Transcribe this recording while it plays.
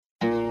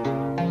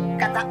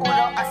Cada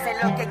uno hace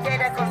lo que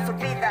quiere con su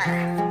vida.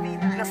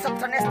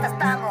 Nosotros en esta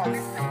estamos,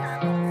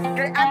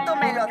 creando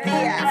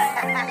melodías,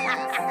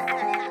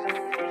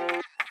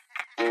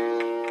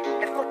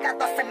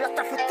 enfocándose en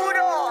nuestro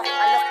futuro,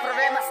 a los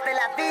problemas de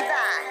la vida.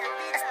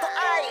 Esto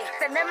hay,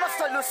 tenemos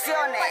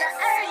soluciones,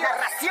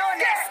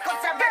 narraciones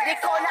contra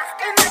mediconas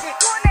y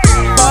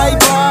medicones. Bye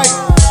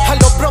bye a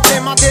los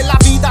problemas de la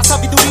vida,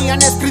 sabiduría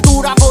en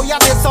escritura voy a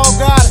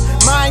desahogar.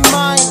 My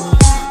mind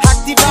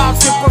activado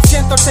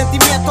 100%, el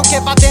sentimiento que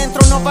va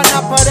dentro no van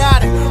a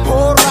parar.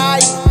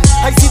 Alright,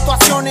 hay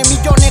situaciones,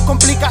 millones,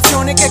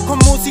 complicaciones que con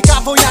música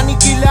voy a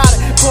aniquilar.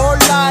 For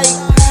life,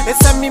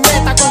 esa es mi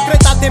meta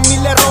concreta de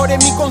 1000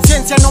 errores, mi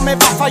conciencia no me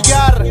va a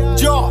fallar.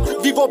 Yo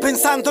vivo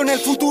pensando en el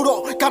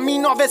futuro,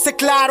 camino a veces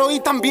claro y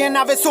también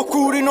a veces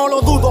oscuro y no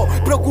lo dudo.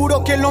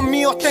 Procuro que los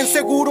míos estén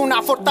seguros,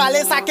 una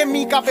fortaleza que en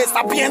mi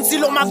cabeza piense y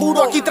lo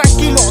maduro. Aquí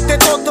tranquilo, de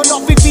todo lo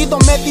vivido,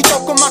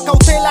 medito con más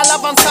cautela al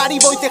avanzar y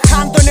voy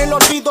dejando en el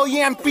olvido y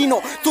empino,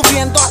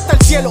 subiendo hasta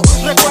el cielo.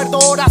 Recuerdo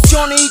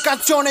oraciones y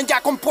canciones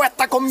ya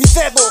compuestas con mis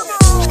dedos.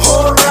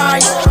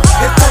 Alright,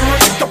 estamos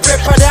listos,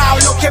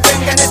 preparados, lo que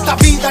venga en esta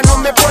vida no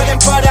me pueden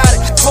parar.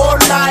 For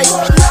life,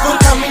 voy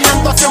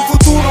caminando hacia un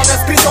futuro, no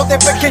escrito de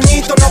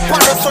pequeñito, no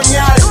paro de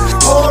soñar.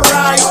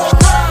 Alright,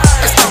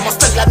 estamos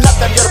en la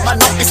nave, mi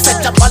hermano, y se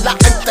llama la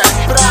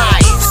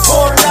Enterprise.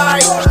 for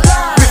life,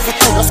 Mi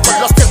futuro es con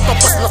los ciertos,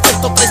 pues los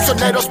siento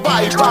traicioneros,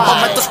 bye bye.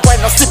 Momentos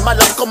buenos y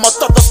malos como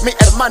todos, mi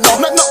hermano.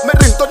 No me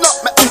rindo, no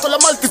me hundo, la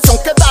maldición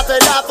queda de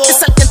lado. Y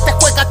si alguien te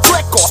juega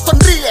chueco,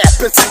 sonríe,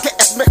 piensa que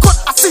es mejor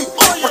así,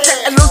 porque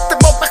el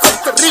último mejor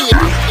te ríe.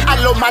 A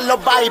lo malo,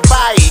 bye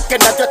bye, que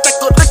nadie te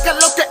corrija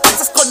lo que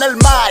haces con el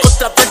mic.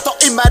 Contra viento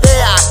y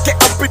marea, que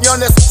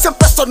opiniones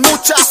siempre son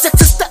muchas. Y si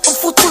existe un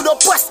futuro,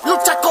 pues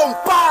lucha con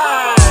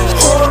paz.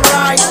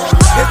 alright,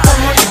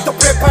 estamos listos,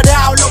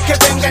 preparados, lo que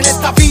venga en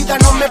esta vida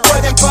no me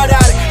pueden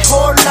parar.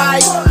 For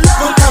life,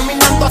 voy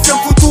caminando hacia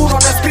un futuro,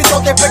 no escrito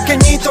de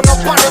pequeñito, no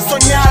paro de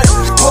soñar.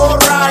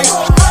 Alright,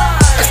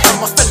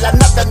 Estamos en la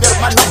nave, mi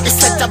hermano, y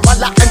se llama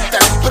la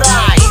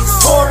Enterprise.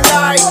 for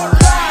life,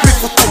 Mi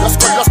futuro es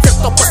con los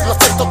ciertos, pues los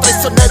siento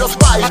traicioneros,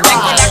 bye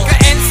Mantengo la bye.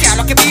 creencia,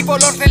 lo que vivo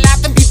lo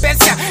relato en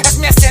vivencia. Es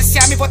mi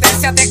esencia, mi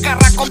potencia de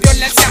garra con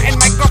violencia. El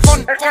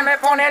micrófono, el que me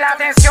pone la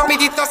atención. Mi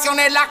distorsión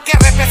es la que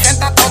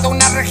representa toda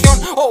una región.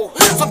 Oh,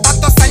 son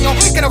tantos años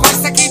que no he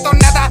conseguido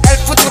nada. El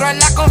futuro es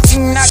la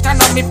consigna, ya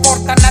no me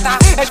importa nada.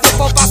 El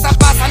tiempo pasa,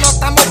 no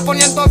estamos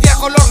poniendo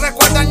viejos. Los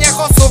recuerdos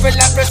añejos, sube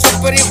la presión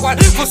pero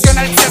igual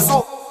funciona el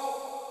seso.